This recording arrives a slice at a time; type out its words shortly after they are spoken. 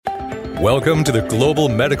Welcome to the Global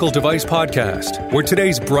Medical Device Podcast, where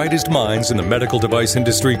today's brightest minds in the medical device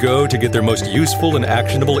industry go to get their most useful and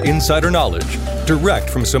actionable insider knowledge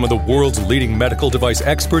direct from some of the world's leading medical device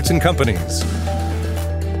experts and companies.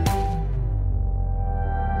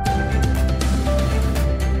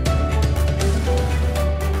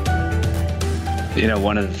 You know,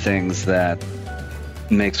 one of the things that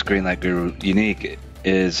makes Greenlight Guru unique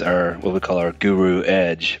is what we call our Guru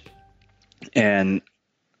Edge. And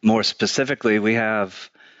more specifically, we have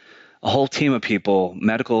a whole team of people,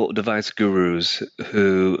 medical device gurus,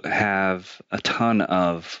 who have a ton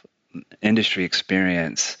of industry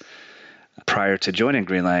experience prior to joining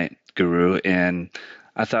Greenlight Guru. And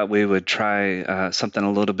I thought we would try something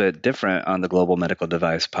a little bit different on the Global Medical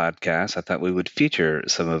Device Podcast. I thought we would feature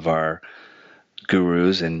some of our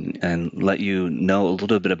gurus and let you know a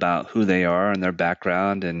little bit about who they are and their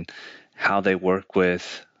background and how they work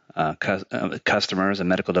with customers and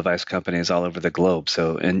medical device companies all over the globe.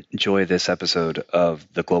 So enjoy this episode of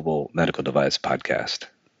the Global Medical Device Podcast.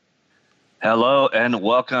 Hello and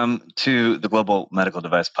welcome to the Global Medical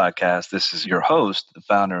Device Podcast. This is your host, the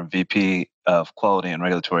founder and VP of Quality and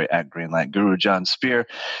Regulatory at Greenlight Guru, John Spear.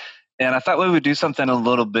 And I thought we would do something a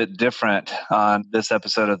little bit different on this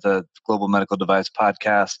episode of the Global Medical Device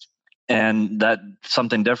Podcast. And that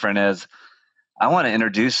something different is I want to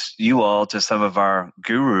introduce you all to some of our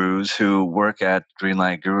gurus who work at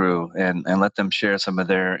Greenlight Guru and let them share some of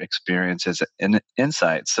their experiences and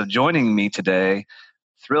insights. So joining me today,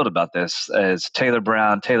 thrilled about this, is Taylor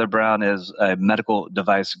Brown. Taylor Brown is a medical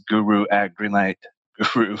device guru at Greenlight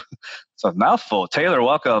Guru. It's a mouthful. Taylor,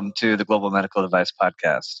 welcome to the Global Medical Device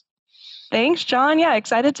Podcast. Thanks, John. Yeah,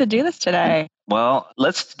 excited to do this today. Well,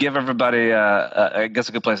 let's give everybody, I guess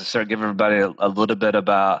a good place to start, give everybody a little bit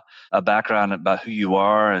about a background about who you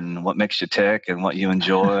are and what makes you tick and what you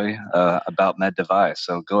enjoy about med device.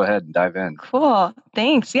 So go ahead and dive in. Cool.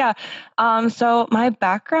 Thanks. Yeah. So my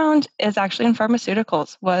background is actually in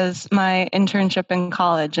pharmaceuticals, was my internship in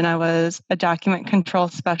college, and I was a document control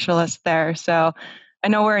specialist there. So I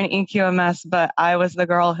know we're in EQMS, but I was the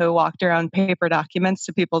girl who walked around paper documents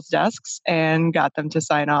to people's desks and got them to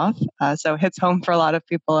sign off. So it hits home for a lot of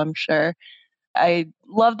people, I'm sure. I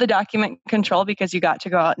love the document control because you got to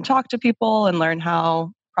go out and talk to people and learn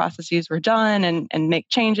how processes were done and make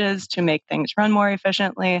changes to make things run more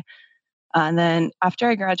efficiently. And then after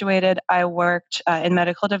I graduated, I worked in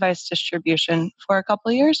medical device distribution for a couple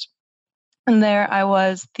of years. And there I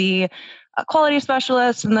was the quality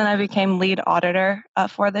specialist, and then I became lead auditor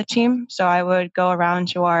for the team. So I would go around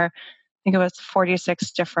to I think it was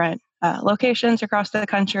 46 different locations across the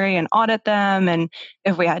country and audit them. And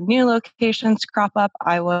if we had new locations crop up,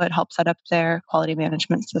 I would help set up their quality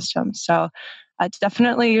management system. So I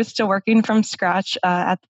definitely used to working from scratch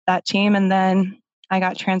at that team. And then I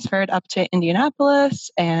got transferred up to Indianapolis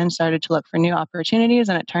and started to look for new opportunities.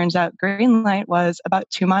 And it turns out Greenlight was about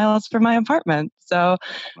 2 miles from my apartment. So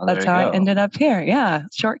that's how I ended up here. Yeah,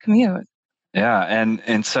 short commute. Yeah,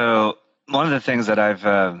 and so one of the things that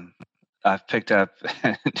I've picked up,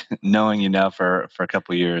 knowing you now for a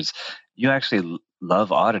couple of years, you actually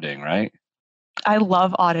love auditing, right? I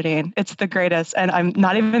love auditing. It's the greatest. And I'm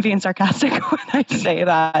not even being sarcastic when I say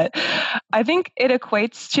that. I think it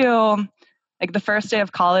equates to like the first day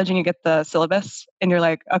of college and you get the syllabus and you're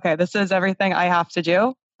like, okay, this is everything I have to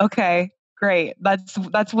do. Okay, great. That's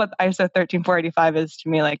what ISO 13485 is to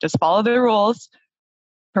me. Like, just follow the rules,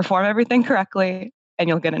 perform everything correctly, and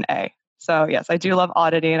you'll get an A. So yes, I do love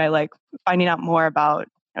auditing. I like finding out more about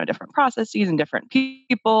different processes and different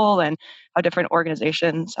people and how different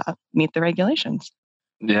organizations meet the regulations.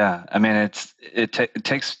 Yeah, I mean, it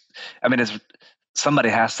takes. I mean, it's. Somebody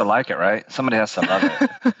has to like it, right? Somebody has to love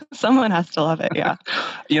it. Someone has to love it, yeah.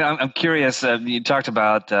 I'm curious. You talked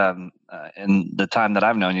about in the time that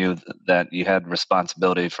I've known you that you had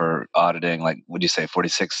responsibility for auditing, like, would you say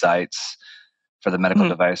 46 sites for the medical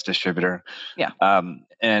device distributor? Yeah.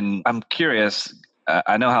 And I'm curious.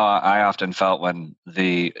 I know how I often felt when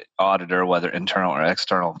the auditor, whether internal or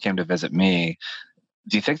external, came to visit me.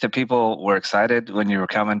 Do you think that people were excited when you were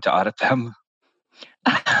coming to audit them?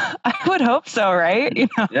 I would hope so, right?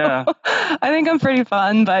 Yeah. I think I'm pretty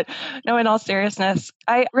fun, but no, in all seriousness,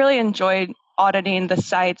 I really enjoyed auditing the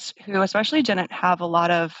sites who especially didn't have a lot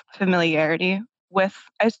of familiarity with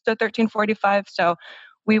ISO 13485. So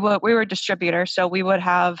we were distributors, so we would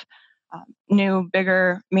have new,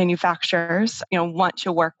 bigger manufacturers, want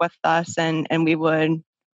to work with us, and we would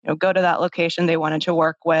go to that location they wanted to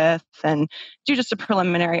work with and do just a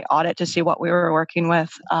preliminary audit to see what we were working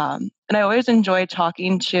with. And I always enjoyed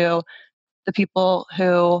talking to the people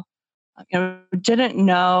who didn't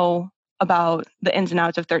know about the ins and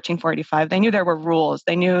outs of 1345. They knew there were rules.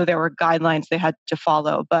 They knew there were guidelines they had to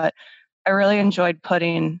follow. But I really enjoyed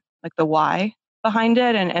putting like the why behind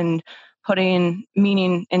it and putting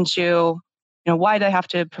meaning into, why they have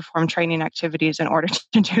to perform training activities in order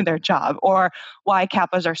to do their job, or why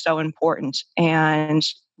CAPAs are so important, and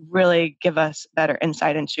really give us better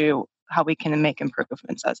insight into how we can make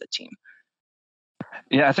improvements as a team.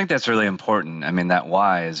 Yeah, I think that's really important. I mean, that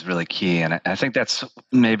why is really key. And I think that's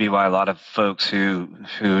maybe why a lot of folks who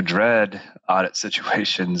dread audit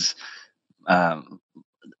situations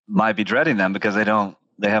might be dreading them, because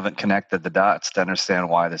they haven't connected the dots to understand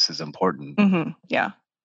why this is important. Mm-hmm. Yeah.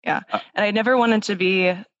 And I never wanted to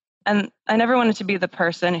be the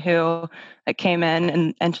person who came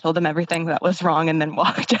in and told them everything that was wrong and then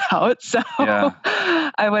walked out. So yeah.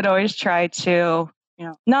 I would always try to,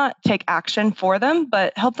 not take action for them,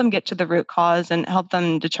 but help them get to the root cause and help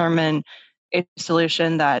them determine a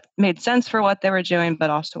solution that made sense for what they were doing, but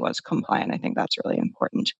also was compliant. I think that's really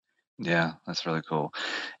important. Yeah, that's really cool.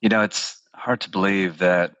 It's hard to believe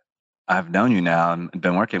that I've known you now and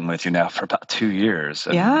been working with you now for about 2 years.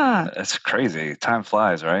 Yeah. It's crazy. Time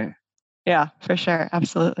flies, right? Yeah, for sure.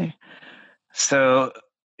 Absolutely. So,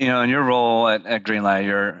 in your role at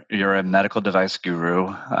Greenlight, you're a medical device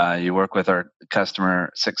guru. You work with our customer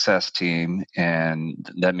success team, and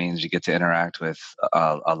that means you get to interact with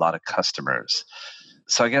a lot of customers.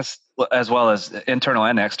 So I guess, as well as internal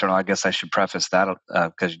and external, I guess I should preface that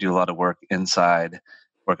because you do a lot of work inside,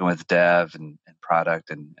 working with dev and product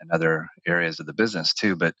and other areas of the business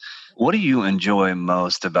too. But what do you enjoy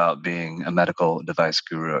most about being a medical device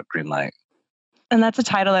guru at Greenlight? And that's a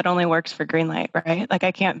title that only works for Greenlight, right? Like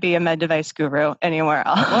I can't be a med device guru anywhere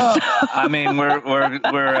else. Well, I mean,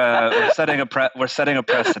 we're setting a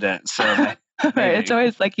precedent. So maybe. Right. It's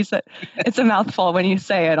always, like you said, it's a mouthful when you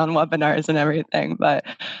say it on webinars and everything. But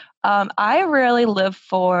I really live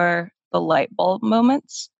for the light bulb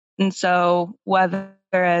moments. And so whether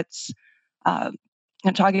it's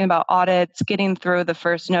talking about audits, getting through the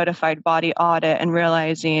first notified body audit and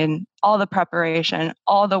realizing all the preparation,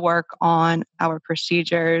 all the work on our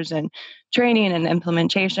procedures and training and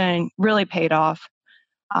implementation really paid off.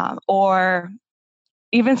 Or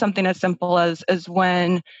even something as simple as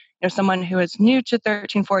when someone who is new to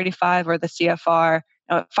 1345 or the CFR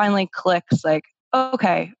it finally clicks like,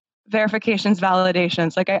 okay, verifications,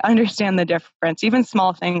 validations, like I understand the difference. Even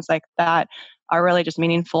small things like that are really just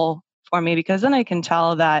meaningful for me, because then I can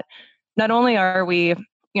tell that not only are we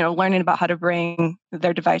learning about how to bring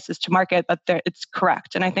their devices to market, but it's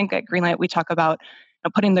correct. And I think at Greenlight we talk about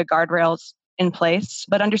putting the guardrails in place,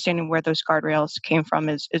 but understanding where those guardrails came from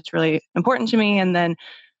is really important to me. And then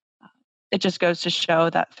it just goes to show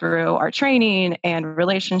that through our training and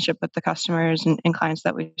relationship with the customers and clients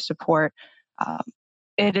that we support,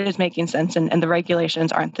 it is making sense, and the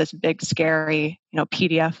regulations aren't this big, scary,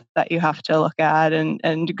 PDF that you have to look at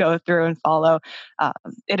and go through and follow.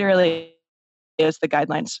 It really is the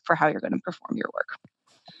guidelines for how you're going to perform your work.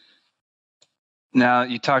 Now,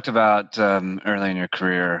 you talked about early in your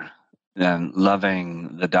career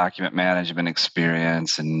loving the document management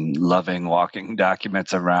experience and loving walking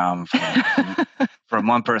documents around from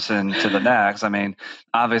one person to the next. I mean,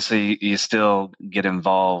 obviously, you still get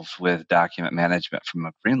involved with document management from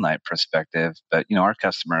a Greenlight perspective, but our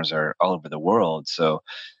customers are all over the world. So,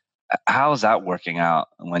 how is that working out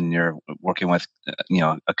when you're working with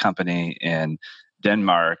a company in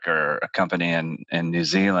Denmark or a company in New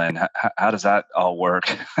Zealand? How does that all work?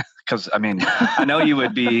 Because I mean, I know you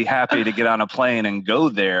would be happy to get on a plane and go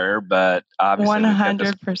there, but obviously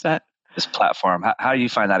 100%. This platform. How do you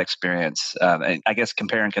find that experience? I guess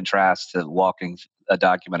compare and contrast to walking a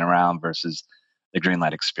document around versus the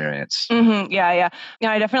Greenlight experience. Mm-hmm. Yeah.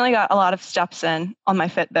 I definitely got a lot of steps in on my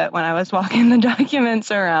Fitbit when I was walking the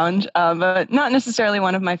documents around, but not necessarily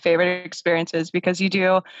one of my favorite experiences, because you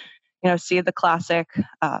do, see the classic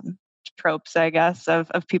tropes, I guess, of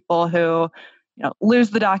people who lose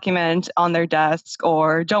the document on their desk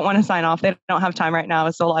or don't want to sign off. They don't have time right now.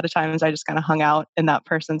 So a lot of times I just kind of hung out in that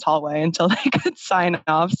person's hallway until they could sign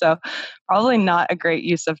off. So probably not a great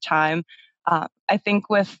use of time. I think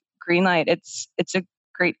with Greenlight, it's a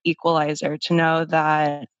great equalizer to know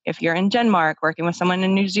that if you're in Denmark, working with someone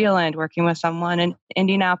in New Zealand, working with someone in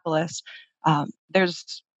Indianapolis,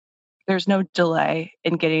 there's no delay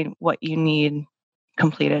in getting what you need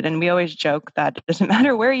completed. And we always joke that it doesn't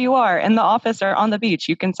matter where you are, in the office or on the beach,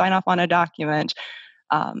 you can sign off on a document.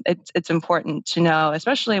 It's important to know,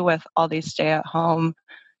 especially with all these stay-at-home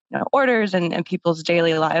orders and people's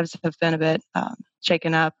daily lives have been a bit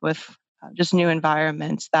shaken up with just new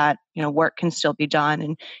environments that, work can still be done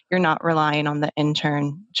and you're not relying on the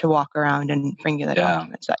intern to walk around and bring you the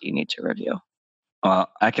documents that you need to review. Well,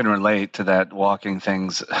 I can relate to that walking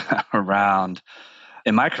things around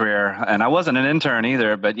in my career. And I wasn't an intern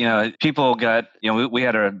either, but, people got, we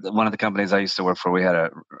had one of the companies I used to work for, we had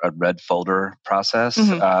a red folder process.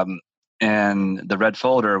 Mm-hmm. And the red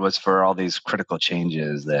folder was for all these critical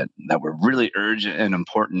changes that were really urgent and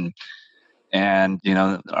important. And,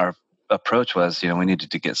 our approach was, we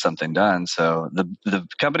needed to get something done. So the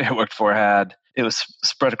company I worked for it was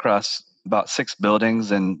spread across about 6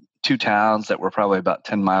 buildings in 2 towns that were probably about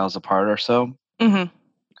 10 miles apart or so. Mm-hmm.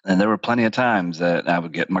 And there were plenty of times that I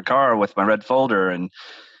would get in my car with my red folder and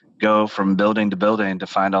go from building to building to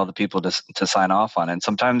find all the people to sign off on it. And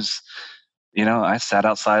sometimes, I sat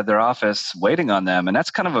outside their office waiting on them. And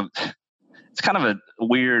that's kind of a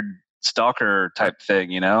weird stalker type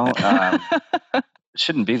thing, it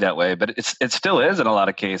shouldn't be that way, but it still is in a lot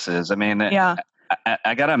of cases. I mean, yeah.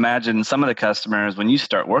 I got to imagine some of the customers, when you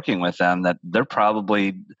start working with them, that they're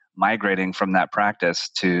probably migrating from that practice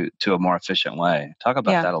to a more efficient way. Talk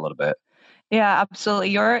about that a little bit. Yeah, absolutely.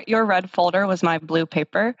 Your red folder was my blue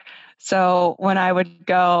paper. So when I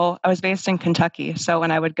was based in Kentucky. So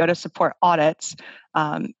when I would go to support audits,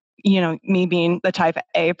 me being the type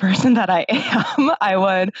A person that I am, I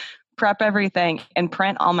would prep everything and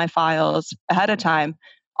print all my files ahead of time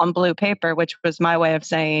on blue paper, which was my way of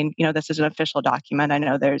saying, this is an official document. I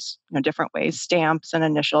know there's different ways, stamps and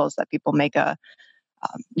initials that people make a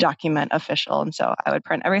document official. And so I would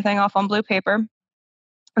print everything off on blue paper.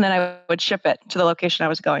 And then I would ship it to the location I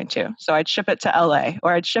was going to. So I'd ship it to LA,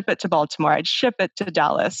 or I'd ship it to Baltimore, I'd ship it to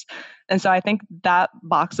Dallas. And so I think that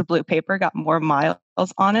box of blue paper got more miles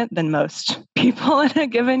on it than most people in a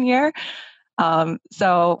given year.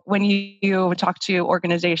 So when you talk to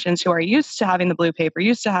organizations who are used to having the blue paper,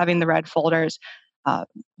 used to having the red folders,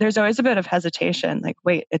 there's always a bit of hesitation. Like,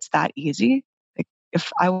 wait, it's that easy? Like,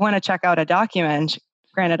 if I want to check out a document,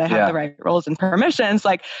 granted I have the right roles and permissions,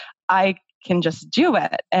 like I can just do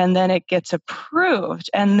it, and then it gets approved,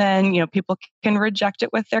 and then people can reject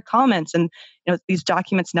it with their comments, and these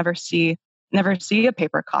documents never see a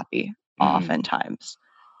paper copy oftentimes.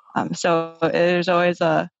 So there's always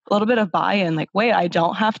a little bit of buy-in, like, wait, I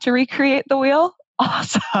don't have to recreate the wheel.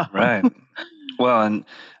 Awesome. Right. Well,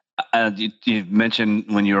 and you mentioned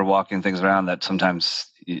when you were walking things around that sometimes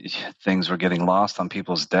things were getting lost on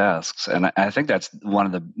people's desks, and I think that's one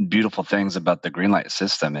of the beautiful things about the Greenlight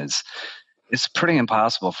system is it's pretty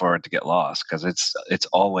impossible for it to get lost because it's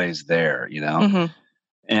always there, Mm-hmm.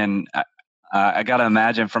 And I got to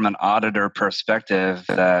imagine from an auditor perspective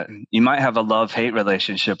that you might have a love-hate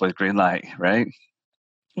relationship with Greenlight, right?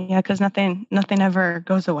 Yeah, because nothing ever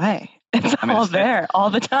goes away. It's all there all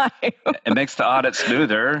the time. It makes the audit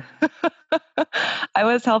smoother. I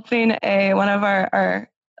was helping one of our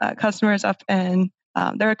customers up in,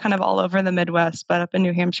 they were kind of all over the Midwest, but up in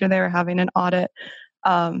New Hampshire, they were having an audit.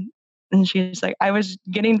 And she's like, I was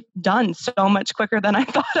getting done so much quicker than I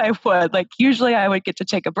thought I would. Like, usually I would get to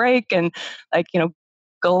take a break and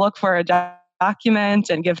go look for a document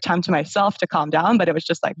and give time to myself to calm down. But it was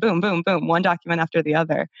just like, boom, boom, boom, one document after the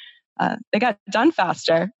other. They got done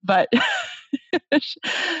faster, but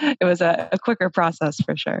it was a quicker process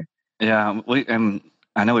for sure. Yeah.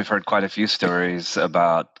 I know we've heard quite a few stories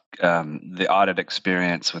about the audit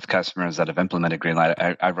experience with customers that have implemented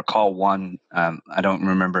Greenlight. I recall one, I don't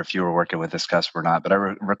remember if you were working with this customer or not, but I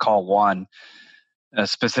recall a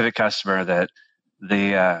specific customer that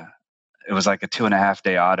it was like a 2.5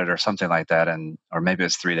 day audit or something like that, or maybe it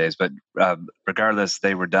was 3 days, but regardless,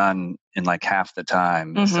 they were done in like half the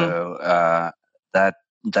time. Mm-hmm. So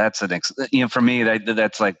that's for me,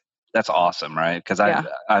 that's awesome, right? Because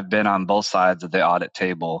I've been on both sides of the audit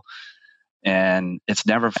table, and it's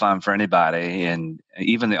never fun for anybody, and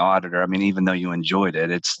even the auditor. I mean, even though you enjoyed it,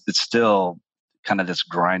 it's still kind of this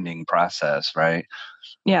grinding process, right?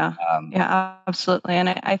 Yeah, absolutely. And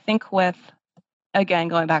I think with, again,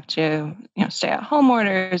 going back to stay-at-home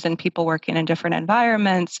orders and people working in different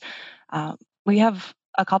environments, we have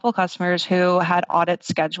a couple customers who had audits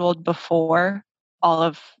scheduled before all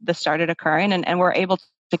of this started occurring, and were able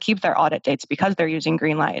to keep their audit dates because they're using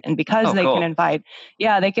Greenlight, and because they can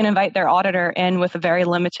invite their auditor in with a very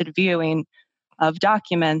limited viewing of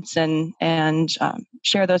documents and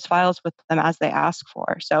share those files with them as they ask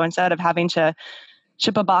for. So instead of having to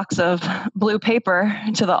ship a box of blue paper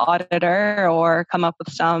to the auditor or come up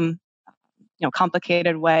with some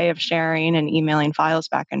complicated way of sharing and emailing files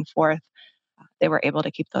back and forth, they were able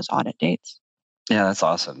to keep those audit dates. Yeah, that's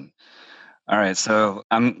awesome. All right. So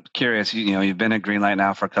I'm curious. You've been at Greenlight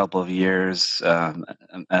now for a couple of years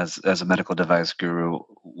as a medical device guru.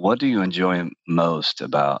 What do you enjoy most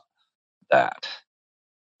about that?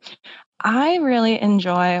 I really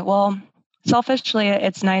enjoy, well, selfishly,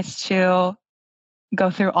 it's nice to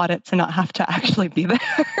go through audits and not have to actually be there.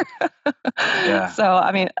 Yeah. So,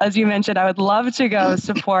 I mean, as you mentioned, I would love to go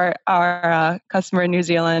support our customer in New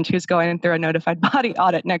Zealand who's going through a notified body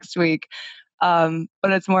audit next week. But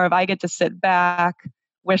it's more of I get to sit back,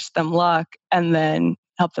 wish them luck, and then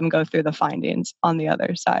help them go through the findings on the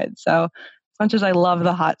other side. So, as much as I love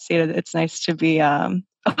the hot seat, it's nice to be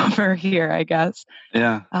over here, I guess.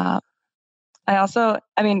 Yeah.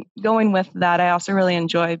 I mean, going with that, I also really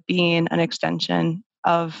enjoy being an extension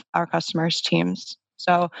of our customers' teams.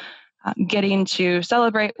 So, getting to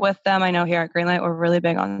celebrate with them. I know here at Greenlight, we're really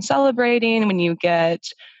big on celebrating when you get,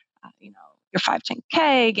 your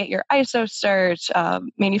 510K, get your ISO cert,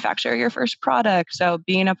 manufacture your first product. So,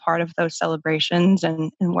 being a part of those celebrations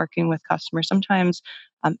and working with customers sometimes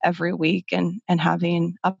every week and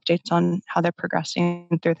having updates on how they're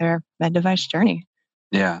progressing through their med device journey.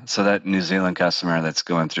 Yeah. So that New Zealand customer that's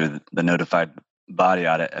going through the notified body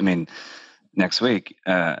audit, I mean, next week,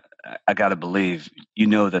 I got to believe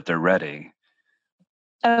that they're ready.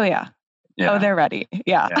 Oh, yeah. Yeah. Oh, they're ready.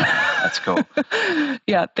 Yeah. That's cool.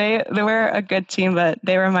 Yeah, they were a good team, but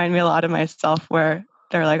they remind me a lot of myself where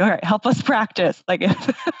they're like, all right, help us practice. Like,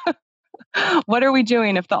 what are we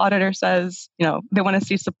doing if the auditor says, they want to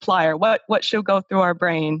see supplier? What should go through our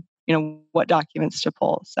brain? What documents to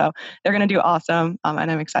pull. So they're going to do awesome. And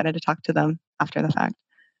I'm excited to talk to them after the fact.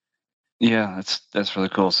 Yeah, that's really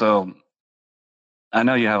cool. So I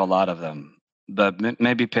know you have a lot of them, but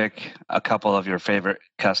maybe pick a couple of your favorite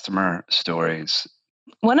customer stories.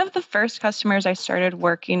 One of the first customers I started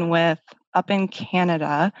working with up in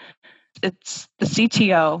Canada, it's the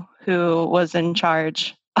CTO who was in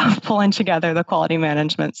charge of pulling together the quality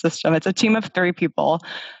management system. It's a team of 3 people,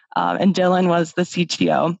 and Dylan was the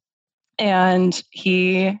CTO. And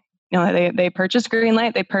he, they purchased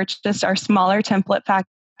Greenlight. They purchased our smaller template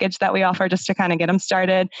package that we offer just to kind of get them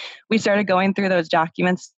started. We started going through those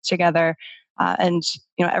documents together, and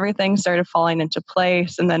everything started falling into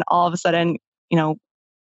place. And then all of a sudden,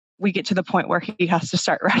 we get to the point where he has to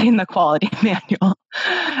start writing the quality manual.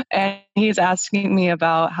 And he's asking me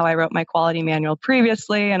about how I wrote my quality manual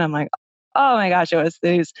previously. And I'm like, oh my gosh, it was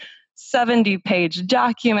these 70-page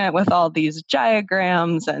document with all these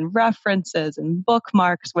diagrams and references and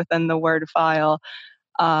bookmarks within the Word file.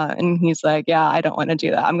 And he's like, yeah, I don't want to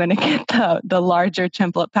do that. I'm going to get the larger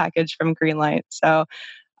template package from Greenlight. So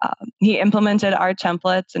he implemented our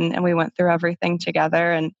templates and we went through everything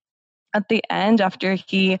together. And at the end, after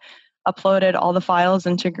he uploaded all the files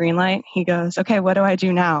into Greenlight, he goes, okay, what do I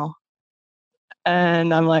do now?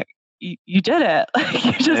 And I'm like, you did it. Like,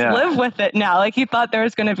 you just live with it now. Like, he thought there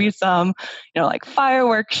was going to be some, like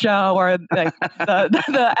fireworks show or like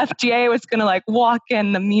the FDA was going to like walk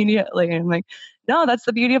in immediately. And I'm like, no, that's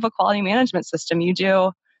the beauty of a quality management system. You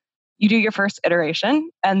do your first iteration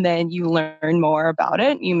and then you learn more about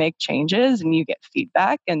it. You make changes and you get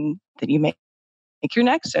feedback and then you make your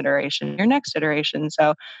next iteration.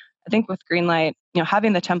 So I think with Greenlight,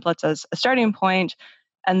 having the templates as a starting point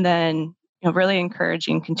and then really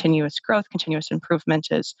encouraging continuous growth, continuous improvement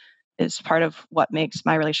is part of what makes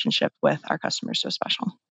my relationship with our customers so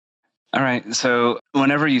special. All right. So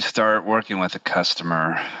whenever you start working with a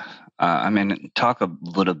customer, talk a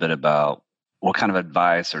little bit about what kind of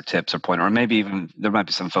advice or tips or point, or maybe even there might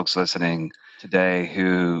be some folks listening today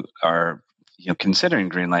who are considering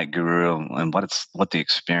Greenlight Guru and what the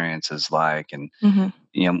experience is like, and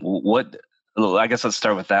what. I guess let's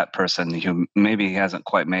start with that person who maybe hasn't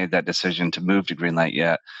quite made that decision to move to Greenlight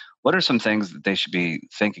yet. What are some things that they should be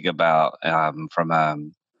thinking about from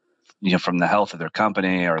the health of their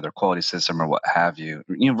company or their quality system or what have you,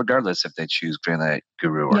 regardless if they choose Greenlight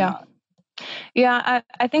Guru or not? Yeah,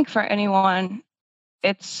 I think for anyone,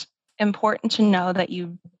 it's important to know that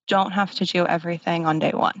you don't have to do everything on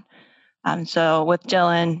day one. So with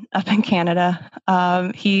Dylan up in Canada,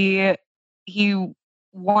 he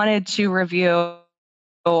wanted to review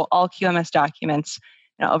all QMS documents,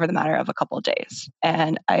 over the matter of a couple of days.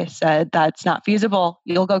 And I said, that's not feasible.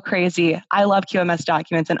 You'll go crazy. I love QMS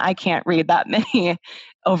documents and I can't read that many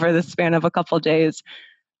over the span of a couple of days.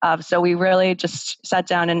 So we really just sat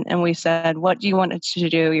down and we said, what do you want to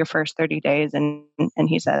do your first 30 days? And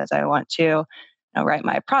he says, I want to write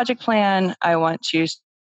my project plan. I want to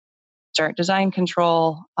start design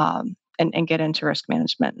control and get into risk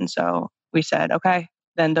management. And so we said, okay,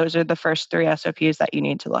 then those are the first 3 SOPs that you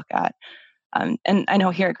need to look at. And I know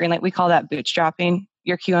here at Greenlight, we call that bootstrapping.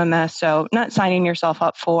 your QMS. So not signing yourself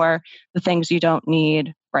up for the things you don't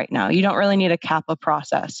need right now. You don't really need a CAPA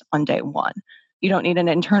process on day one. You don't need an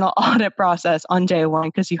internal audit process on day one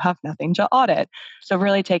because you have nothing to audit. So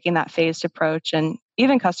really taking that phased approach, and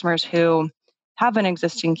even customers who have an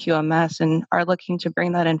existing QMS and are looking to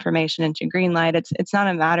bring that information into Greenlight, it's not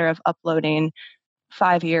a matter of uploading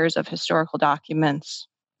 5 years of historical documents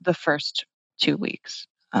the first 2 weeks.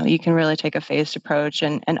 You can really take a phased approach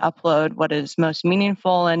and upload what is most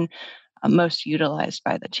meaningful and most utilized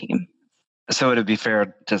by the team. So would it be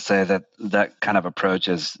fair to say that that kind of approach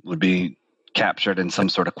would be captured in some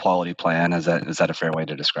sort of quality plan? Is that a fair way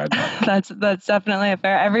to describe that? That's definitely a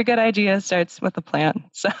fair. Every good idea starts with a plan.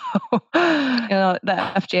 So, the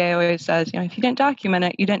FGA always says, if you didn't document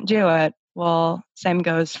it, you didn't do it. Well, same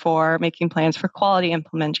goes for making plans for quality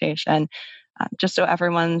implementation, just so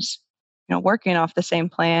everyone's working off the same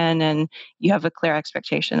plan and you have a clear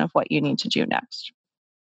expectation of what you need to do next.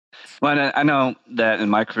 Well, I know that in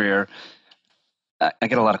my career, I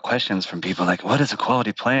get a lot of questions from people like, what is a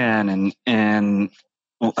quality plan? And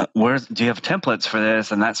where do you have templates for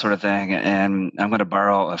this and that sort of thing? And I'm going to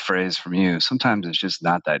borrow a phrase from you. Sometimes it's just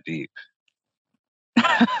not that deep.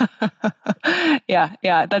 Yeah.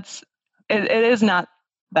 It is not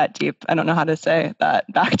that deep. I don't know how to say that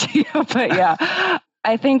back to you, but yeah,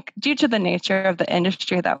 I think due to the nature of the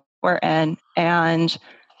industry that we're in and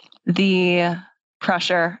the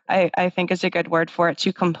pressure, I think is a good word for it,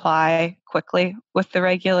 to comply quickly with the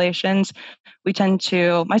regulations, we tend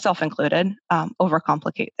to, myself included,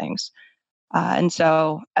 overcomplicate things. And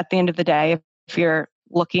so at the end of the day, if you're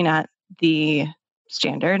looking at the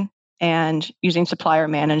standard and using supplier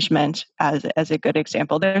management as a good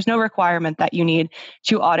example, there's no requirement that you need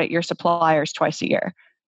to audit your suppliers twice a year.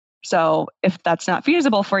 So if that's not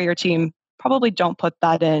feasible for your team, probably don't put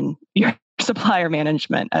that in your supplier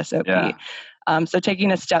management SOP. Yeah. So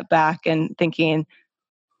taking a step back and thinking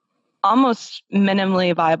almost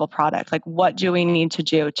minimally viable product, like what do we need to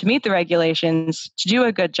do to meet the regulations, to do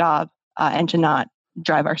a good job, and to not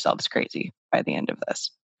drive ourselves crazy by the end of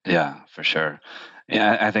this. Yeah, for sure.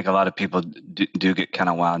 Yeah, I think a lot of people do get kind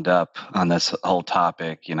of wound up on this whole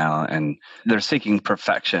topic, and they're seeking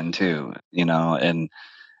perfection too, and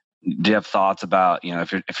do you have thoughts about,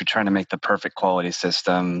 if you're trying to make the perfect quality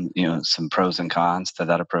system, some pros and cons to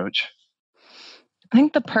that approach? I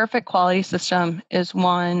think the perfect quality system is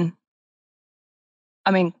one,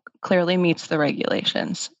 clearly meets the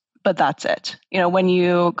regulations, but that's it. When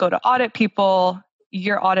you go to audit people,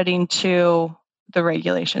 you're auditing to the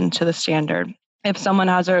regulation, to the standard. If someone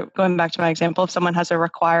has going back to my example, if someone has a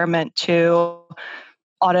requirement to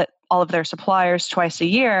audit all of their suppliers twice a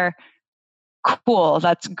year, cool,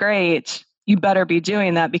 that's great. You better be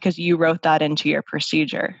doing that because you wrote that into your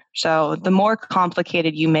procedure. So the more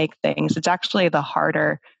complicated you make things, it's actually the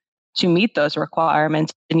harder to meet those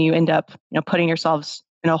requirements, and you end up, putting yourselves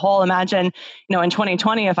in a hole. Imagine, in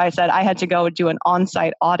 2020, if I said I had to go do an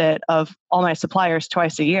on-site audit of all my suppliers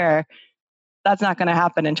twice a year, that's not going to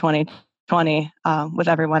happen in 2020 with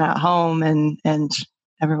everyone at home and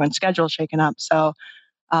everyone's schedule shaken up. So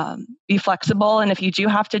be flexible. And if you do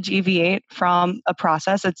have to deviate from a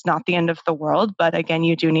process, it's not the end of the world. But again,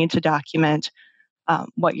 you do need to document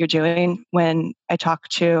what you're doing. When I talk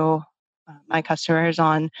to my customers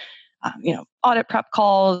on audit prep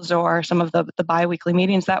calls or some of the biweekly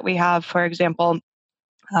meetings that we have, for example,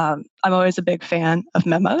 I'm always a big fan of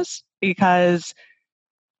memos, because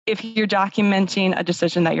if you're documenting a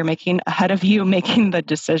decision that you're making ahead of you making the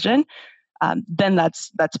decision, then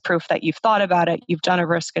that's proof that you've thought about it, you've done a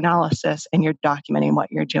risk analysis, and you're documenting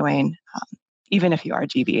what you're doing, even if you are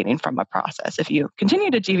deviating from a process. If you continue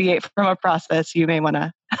to deviate from a process, you may want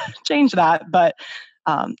to change that, but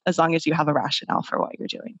as long as you have a rationale for what you're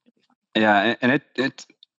doing. Yeah, and it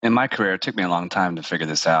in my career, it took me a long time to figure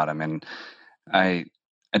this out. I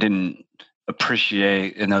didn't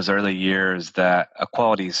appreciate in those early years that a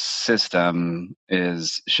quality system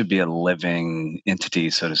should be a living entity,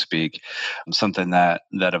 so to speak, something that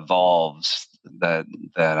evolves, that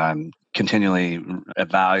I'm continually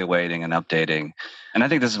evaluating and updating. And I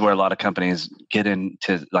think this is where a lot of companies get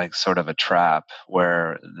into like sort of a trap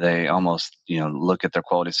where they almost look at their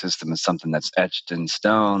quality system as something that's etched in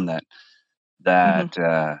stone that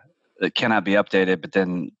it cannot be updated. But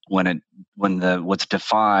then when what's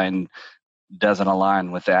defined doesn't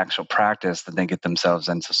align with the actual practice, then they get themselves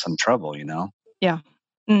into some trouble, Yeah.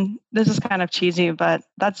 This is kind of cheesy, but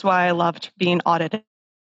that's why I loved being audited.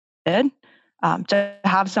 To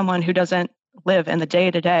have someone who doesn't live in the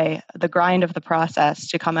day-to-day, the grind of the process,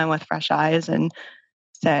 to come in with fresh eyes and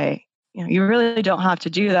say, you really don't have to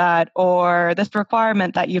do that, or this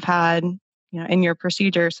requirement that you've had in your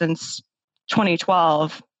procedure since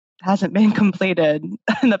 2012 hasn't been completed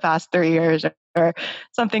in the past 3 years or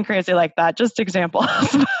something crazy like that. Just examples.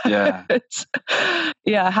 Yeah.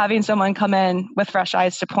 Yeah, having someone come in with fresh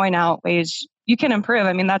eyes to point out ways you can improve.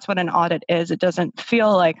 I mean, that's what an audit is. It doesn't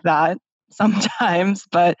feel like that sometimes,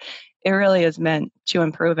 but it really is meant to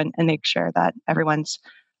improve and make sure that everyone's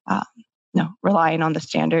relying on the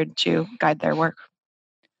standard to guide their work.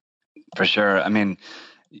 For sure. I mean,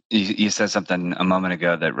 you said something a moment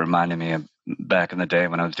ago that reminded me of back in the day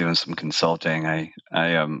when I was doing some consulting.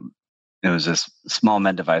 It was this small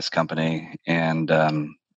med device company, and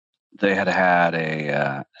they had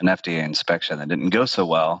an FDA inspection that didn't go so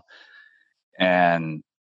well, and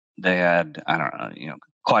they had, I don't know,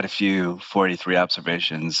 quite a few 483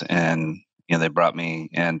 observations, and they brought me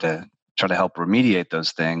in to try to help remediate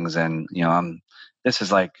those things. And this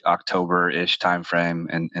is like October-ish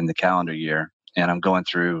timeframe in the calendar year, and I'm going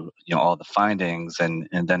through all the findings and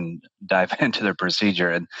then dive into their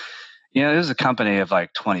procedure. And it was a company of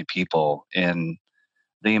like 20 people, and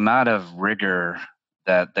the amount of rigor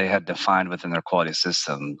that they had defined within their quality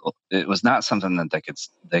system, it was not something that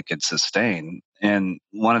they could sustain. And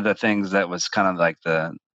one of the things that was kind of like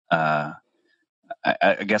I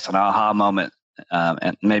guess an aha moment,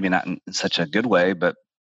 and maybe not in such a good way, but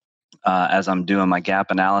as I'm doing my gap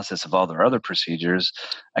analysis of all their other procedures,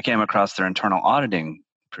 I came across their internal auditing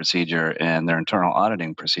procedure, and their internal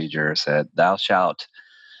auditing procedure said, "Thou shalt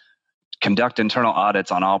conduct internal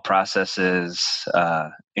audits on all processes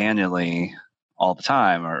annually, all the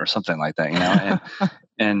time," or something like that.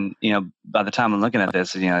 And by the time I'm looking at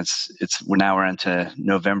this, we're into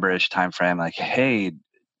November-ish timeframe. Like, hey,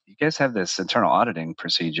 you guys have this internal auditing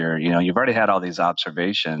procedure. You've already had all these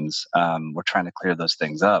observations. We're trying to clear those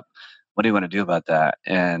things up. What do you want to do about that?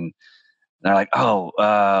 And they're like,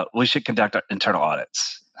 we should conduct internal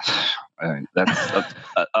audits. I mean, that's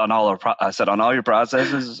on all I said, on all your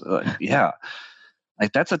processes. Yeah.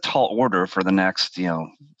 Like, that's a tall order for the next,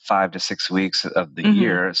 5 to 6 weeks of the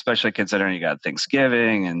year, especially considering you got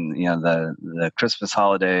Thanksgiving and, the Christmas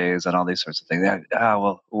holidays and all these sorts of things.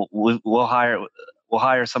 We'll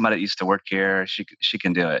hire somebody that used to work here. She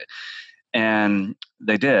can do it. And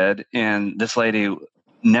they did. And this lady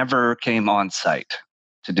never came on site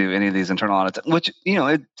to do any of these internal audits, which,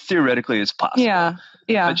 it theoretically is possible. Yeah.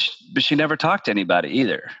 Yeah. But she never talked to anybody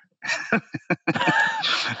either.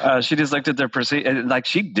 She just looked at their procedure, like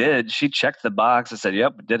she checked the box and said,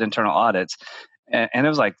 "Yep, did internal audits," and it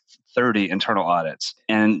was like 30 internal audits.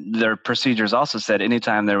 And their procedures also said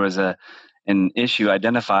anytime there was an issue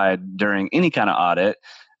identified during any kind of audit,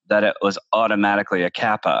 that it was automatically a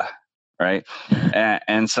CAPA, right?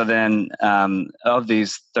 And so then of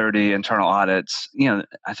these 30 internal audits,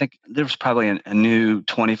 I think there was probably a new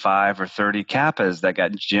 25 or 30 CAPAs that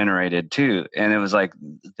got generated too. And it was like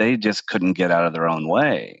they just couldn't get out of their own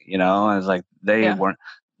way. It was like they weren't,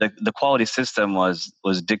 the quality system was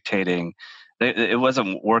dictating. It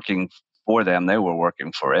wasn't working for them. They were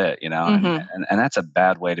working for it, and that's a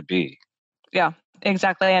bad way to be. Yeah,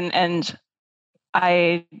 exactly. And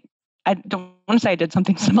I don't want to say I did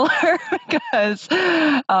something similar because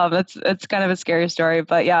it's kind of a scary story.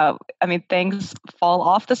 But yeah, I mean, things fall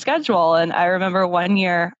off the schedule. And I remember one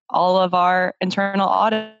year, all of our internal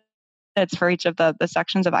audits for each of the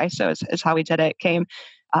sections of ISO is how we did it, came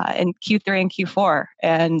in Q3 and Q4.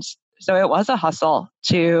 And so it was a hustle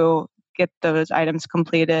to get those items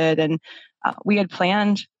completed. And we had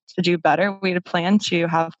planned to do better. We had planned to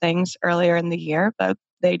have things earlier in the year, but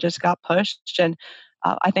they just got pushed. And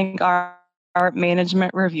I think our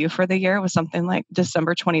management review for the year was something like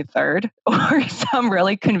December 23rd or some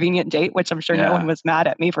really convenient date, which I'm sure no one was mad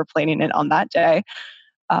at me for planning it on that day.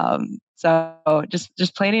 So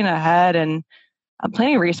just planning ahead and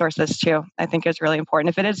planning resources too, I think is really important.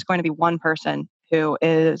 If it is going to be one person who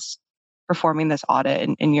is performing this audit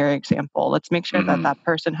in your example, let's make sure that that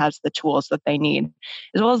person has the tools that they need,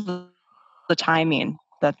 as well as the timing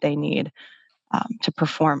that they need to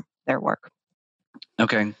perform their work.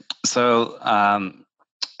 Okay. So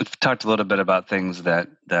we've talked a little bit about things that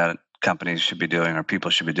companies should be doing or people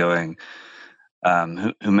should be doing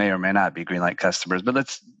who may or may not be Greenlight customers. But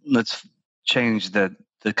let's change the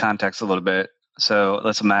context a little bit. So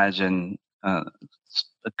let's imagine a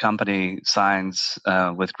company signs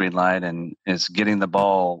with Greenlight and is getting the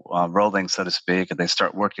ball rolling, so to speak, and they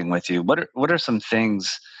start working with you. What are some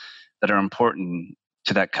things that are important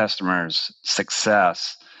to that customer's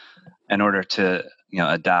success in order to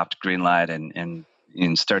adopt Greenlight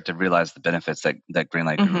and start to realize the benefits that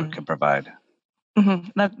Greenlight Guru can provide?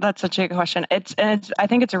 That's such a good question. I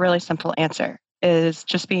think it's a really simple answer, is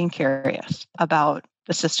just being curious about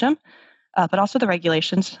the system, but also the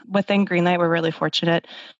regulations within Greenlight. We're really fortunate,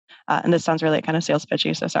 and this sounds really kind of sales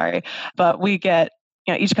pitchy, so sorry, but we get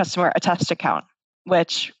each customer a test account.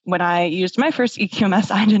 Which when I used my first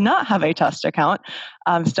EQMS, I did not have a test account,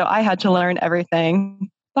 so I had to learn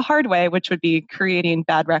everything the hard way, which would be creating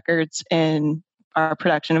bad records in our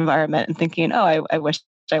production environment and thinking, oh, I wish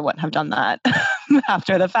I wouldn't have done that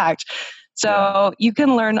after the fact. So you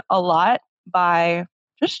can learn a lot by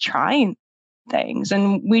just trying things.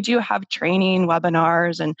 And we do have training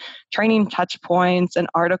webinars and training touch points and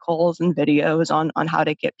articles and videos on how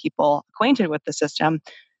to get people acquainted with the system.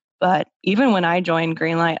 But even when I joined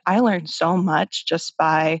Greenlight, I learned so much just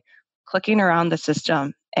by clicking around the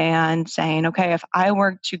system and saying, okay, if I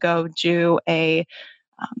were to go do a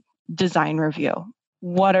design review,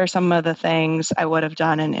 what are some of the things I would have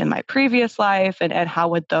done in my previous life, and how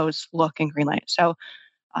would those look in Greenlight? So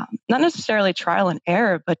not necessarily trial and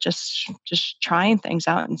error, but just trying things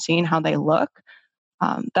out and seeing how they look.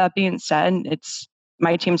 That being said, it's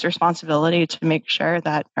my team's responsibility to make sure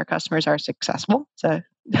that our customers are successful. It's a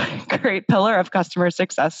great pillar of customer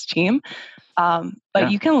success team.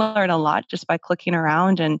 But you can learn a lot just by clicking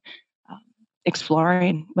around and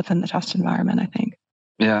exploring within the test environment, I think.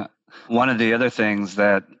 Yeah. One of the other things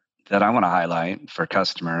that I want to highlight for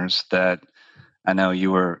customers that I know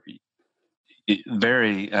you were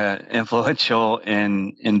very influential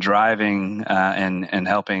in driving and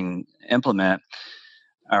helping implement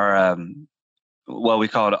our what we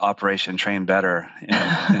call it Operation Train Better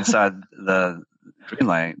inside the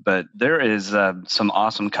Greenlight. But there is some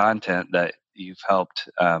awesome content that you've helped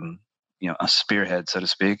a spearhead, so to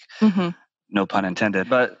speak. Mm-hmm. No pun intended.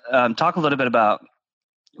 But talk a little bit about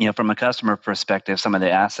from a customer perspective, some of the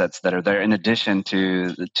assets that are there in addition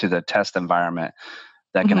to the test environment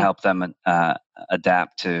that can help them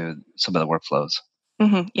adapt to some of the workflows.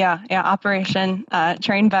 Mm-hmm. Yeah. Operation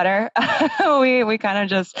Train Better. we kind of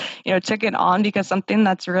just took it on because something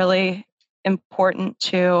that's really important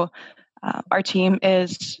to our team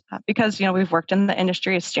is because we've worked in the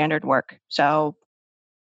industry as standard work. So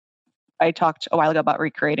I talked a while ago about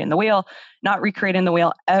recreating the wheel, not recreating the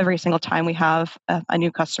wheel every single time we have a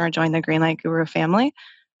new customer join the Greenlight Guru family.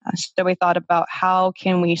 So we thought about how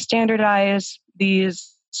can we standardize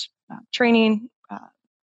these training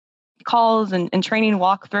calls and training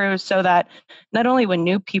walkthroughs so that not only when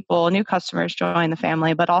new customers join the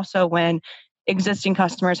family, but also when existing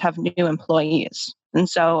customers have new employees. And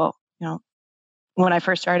so, when I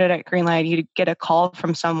first started at Greenlight, you'd get a call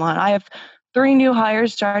from someone, I have 3 new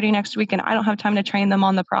hires starting next week and I don't have time to train them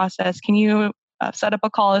on the process. Can you set up a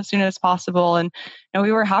call as soon as possible? And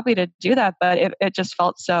we were happy to do that, but it just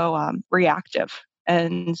felt so reactive.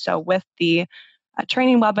 And so with the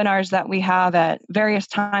training webinars that we have at various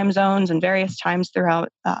time zones and various times throughout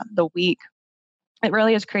the week, it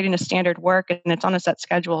really is creating a standard work and it's on a set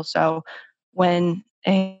schedule. So when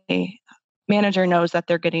a manager knows that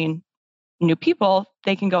they're getting new people,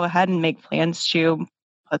 they can go ahead and make plans to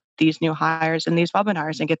put these new hires in these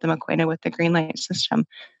webinars and get them acquainted with the Greenlight system.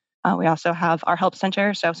 We also have our help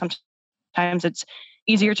center. So sometimes it's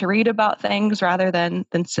easier to read about things rather than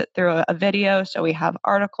sit through a video. So we have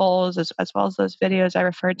articles as well as those videos I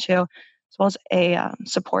referred to, as well as a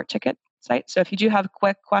support ticket site. So if you do have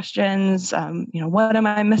quick questions, what am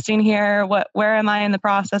I missing here? Where am I in the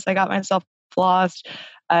process? I got myself lost.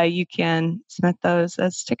 You can submit those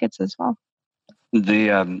as tickets as well. The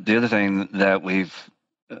other thing that we've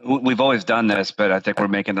always done this, but I think we're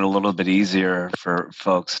making it a little bit easier for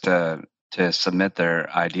folks to submit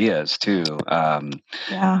their ideas too. That's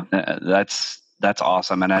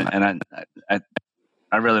awesome, and I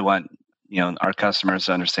really want our customers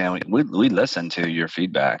to understand we listen to your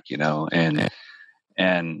feedback, and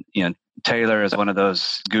Taylor is one of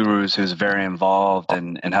those gurus who's very involved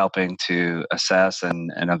in helping to assess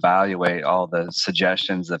and evaluate all the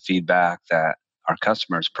suggestions, the feedback that our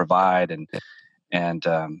customers provide, and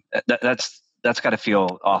that's got to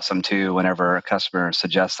feel awesome too. Whenever a customer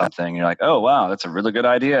suggests something, you're like, oh wow, that's a really good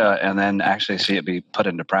idea, and then actually see it be put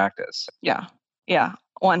into practice. Yeah,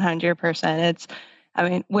 100%.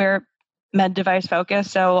 We're med device focused,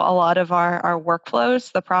 so a lot of our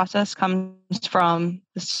workflows, the process comes from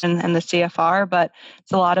the SIN and the CFR, but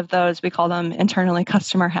it's a lot of those, we call them internally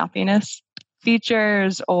customer happiness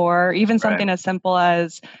features, or even something as simple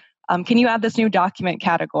as, can you add this new document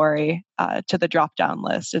category to the drop-down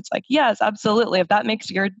list? It's like, yes, absolutely. If that makes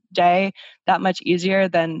your day that much easier,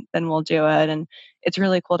 then we'll do it. And it's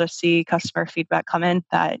really cool to see customer feedback come in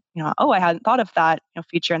that, I hadn't thought of that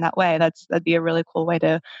feature in that way. That'd be a really cool way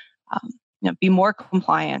to be more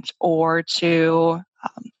compliant or to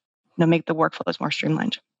make the workflows more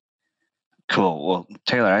streamlined. Cool. Well,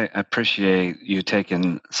 Taylor, I appreciate you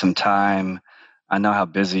taking some time. I know how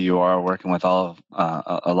busy you are working with a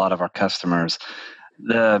lot of our customers.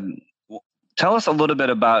 The Tell us a little bit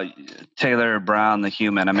about Taylor Brown, the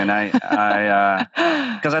human. I mean,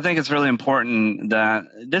 because I think it's really important that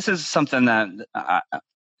this is something that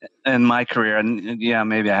in my career, and yeah,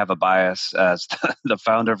 maybe I have a bias as the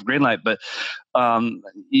founder of Greenlight, but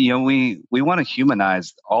we want to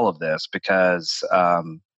humanize all of this because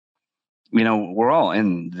we're all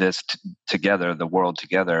in this together, the world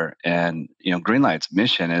together, and Greenlight's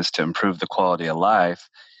mission is to improve the quality of life,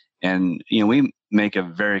 and we make a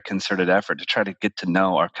very concerted effort to try to get to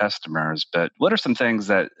know our customers. But what are some things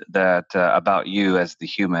that about you as the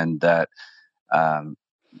human that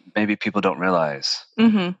maybe people don't realize?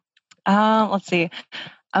 Mm-hmm. Let's see.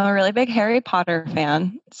 I'm a really big Harry Potter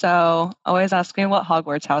fan, so always ask me what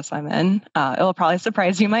Hogwarts house I'm in. It will probably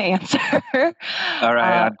surprise you, my answer. All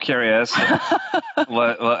right, I'm curious.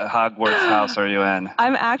 What Hogwarts house are you in?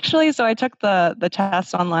 I'm actually, so I took the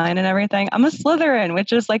test online and everything. I'm a Slytherin,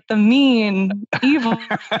 which is like the mean, evil.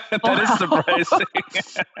 That is surprising.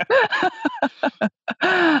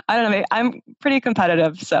 I don't know. I'm pretty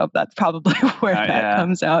competitive, so that's probably where that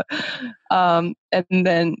comes out. And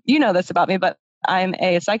then you know this about me, but I'm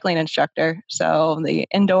a cycling instructor. So the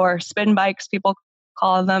indoor spin bikes, people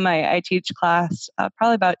call them. I teach class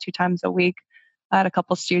probably about 2 times a week at a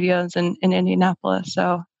couple studios in Indianapolis.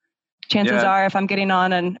 So chances are, if I'm getting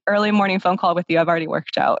on an early morning phone call with you, I've already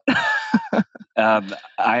worked out.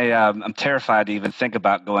 I'm terrified to even think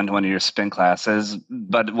about going to one of your spin classes.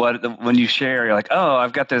 But when you share, you're like, oh,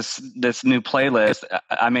 I've got this new playlist.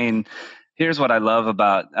 I mean, here's what I love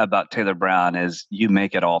about Taylor Brown is you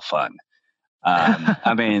make it all fun.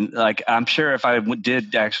 I mean, like, I'm sure if I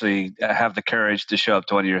did actually have the courage to show up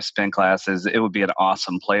to one of your spin classes, it would be an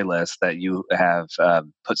awesome playlist that you have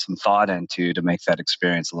put some thought into to make that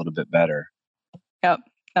experience a little bit better. Yep,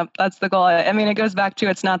 that's the goal. I mean, it goes back to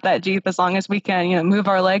it's not that deep as long as we can, move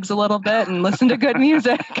our legs a little bit and listen to good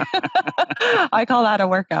music. I call that a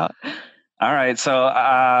workout. All right. So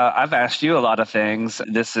I've asked you a lot of things.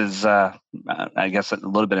 This is, I guess, a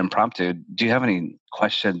little bit impromptu. Do you have any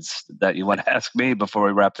questions that you want to ask me before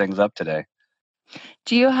we wrap things up today?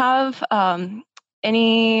 Do you have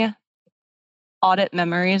any audit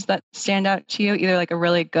memories that stand out to you, either like a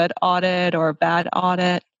really good audit or a bad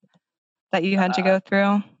audit that you had to go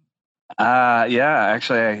through? Yeah,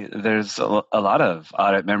 actually, there's a lot of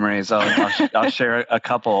audit memories. I'll share a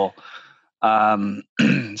couple.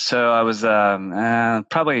 So I was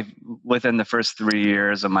probably within the first 3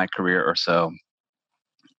 years of my career or so,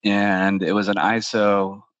 and it was an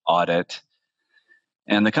ISO audit.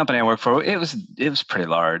 And the company I worked for, it was pretty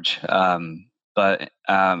large, but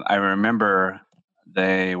I remember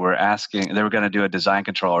they were going to do a design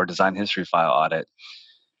control or design history file audit,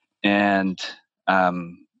 and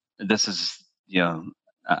this is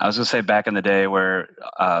I was going to say back in the day where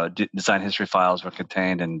design history files were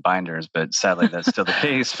contained in binders, but sadly that's still the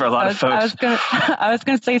case for a lot of folks. I was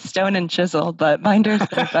going to say stone and chisel, but binders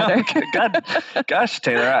are better. Gosh,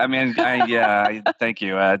 Taylor. I mean, thank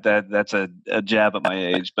you. That's a jab at my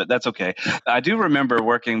age, but that's okay. I do remember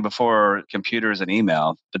working before computers and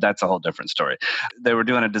email, but that's a whole different story. They were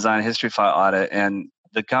doing a design history file audit, and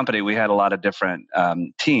the company, we had a lot of different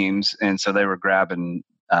teams, and so they were grabbing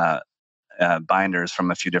binders from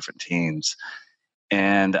a few different teams.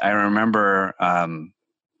 And I remember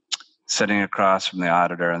sitting across from the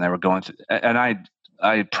auditor, and they were going through, and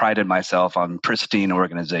I prided myself on pristine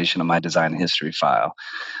organization of my design history file.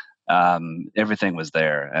 Everything was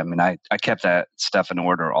there. I mean, I kept that stuff in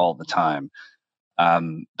order all the time.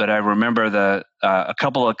 But I remember a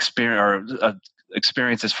couple of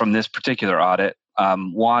experiences from this particular audit.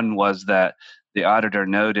 One was that the auditor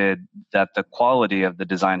noted that the quality of the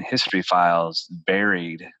design history files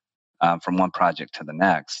varied from one project to the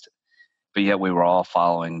next, but yet we were all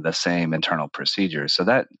following the same internal procedures. So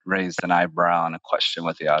that raised an eyebrow and a question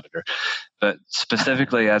with the auditor. But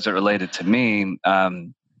specifically as it related to me,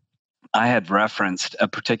 I had referenced a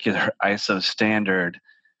particular ISO standard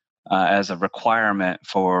as a requirement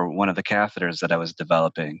for one of the catheters that I was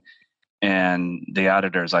developing. And the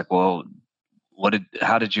auditor is like, well,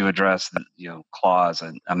 how did you address the clause,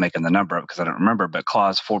 and I'm making the number up because I don't remember, but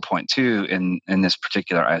clause 4.2 in this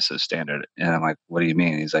particular ISO standard? And I'm like, what do you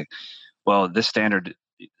mean? He's like, well, this standard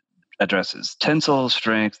addresses tensile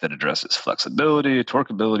strength, that addresses flexibility,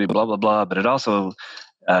 torqueability, blah, blah, blah, but it also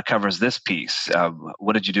covers this piece.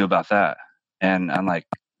 What did you do about that? And I'm like,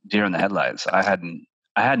 deer in the headlights. I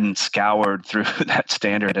hadn't scoured through that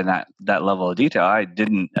standard and that level of detail. I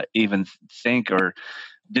didn't even think or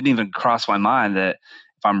didn't even cross my mind that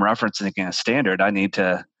I'm referencing a standard, I need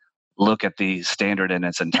to look at the standard in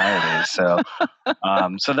its entirety. So,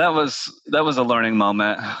 so that was a learning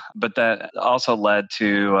moment, but that also led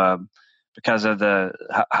to because of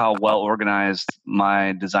how well organized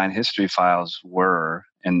my design history files were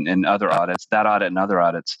in other audits, that audit and other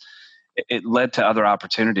audits, it led to other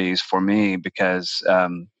opportunities for me because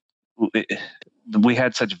we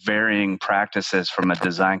had such varying practices from a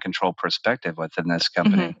design control perspective within this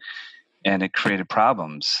company, and it created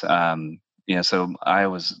problems. So I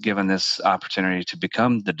was given this opportunity to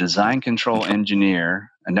become the design control engineer.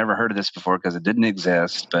 I never heard of this before because it didn't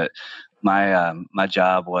exist, but my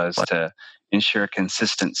job was to ensure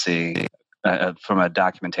consistency from a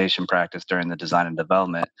documentation practice during the design and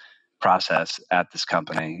development process at this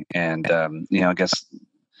company. And I guess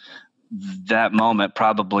that moment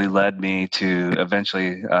probably led me to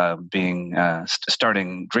eventually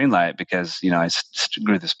starting Greenlight because I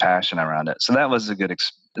grew this passion around it. So that was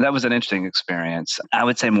that was an interesting experience. I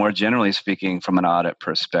would say more generally speaking, from an audit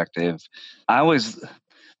perspective,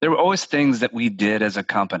 there were always things that we did as a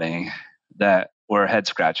company that were head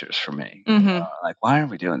scratchers for me. Like, why are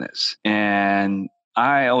we doing this? And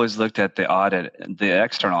I always looked at the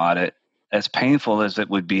external audit, as painful as it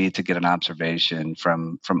would be to get an observation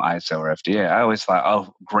from ISO or FDA. I always thought,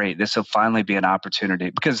 oh, great, this will finally be an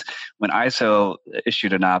opportunity. Because when ISO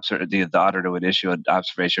issued an the auditor would issue an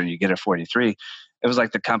observation and you get a 43, it was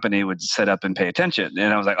like the company would sit up and pay attention.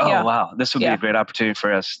 And I was like, oh, wow, this would be a great opportunity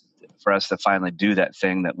for us to finally do that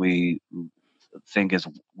thing that we think is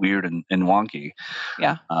weird and wonky.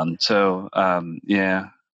 Yeah.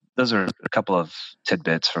 Those are a couple of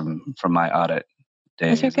tidbits from my audit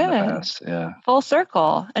days in the past. Yeah. Full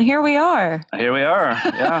circle. And here we are.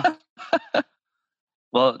 Yeah.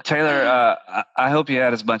 Well, Taylor, I hope you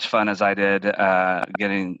had as much fun as I did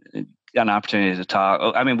getting an opportunity to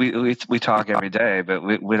talk. I mean, we talk every day, but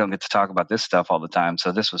we don't get to talk about this stuff all the time.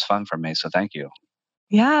 So this was fun for me. So thank you.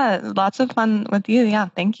 Yeah, lots of fun with you. Yeah,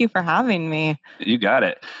 thank you for having me. You got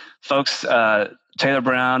it. Folks, Taylor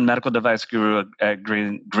Brown, medical device guru at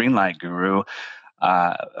Greenlight Guru.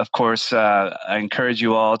 Of course, I encourage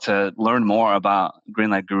you all to learn more about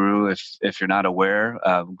Greenlight Guru. If you're not aware,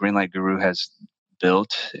 Greenlight Guru has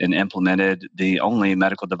built and implemented the only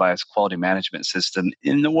medical device quality management system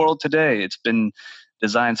in the world today. It's been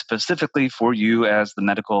designed specifically for you as the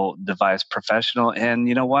medical device professional. And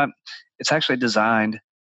you know what? It's actually designed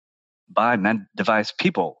by med device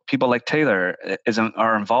people like Taylor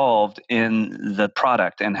are involved in the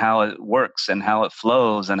product and how it works and how it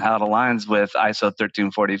flows and how it aligns with ISO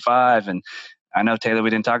 13485. And I know, Taylor,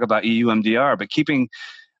 we didn't talk about EU MDR, but keeping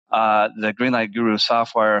the Greenlight Guru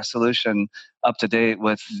software solution up to date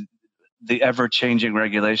with the ever-changing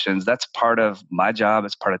regulations, that's part of my job.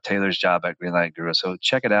 It's part of Taylor's job at Greenlight Guru. So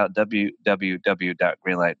check it out,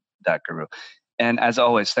 www.greenlight.guru. And as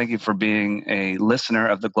always, thank you for being a listener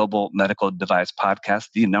of the Global Medical Device Podcast,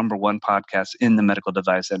 the #1 podcast in the medical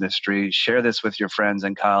device industry. Share this with your friends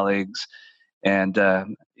and colleagues, and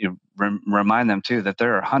remind them too that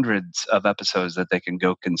there are hundreds of episodes that they can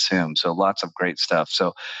go consume. So lots of great stuff.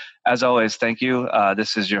 So as always, thank you.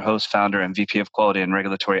 This is your host, founder, and VP of Quality and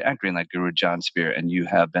Regulatory at Greenlight Guru, John Spear, and you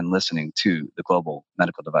have been listening to the Global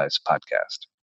Medical Device Podcast.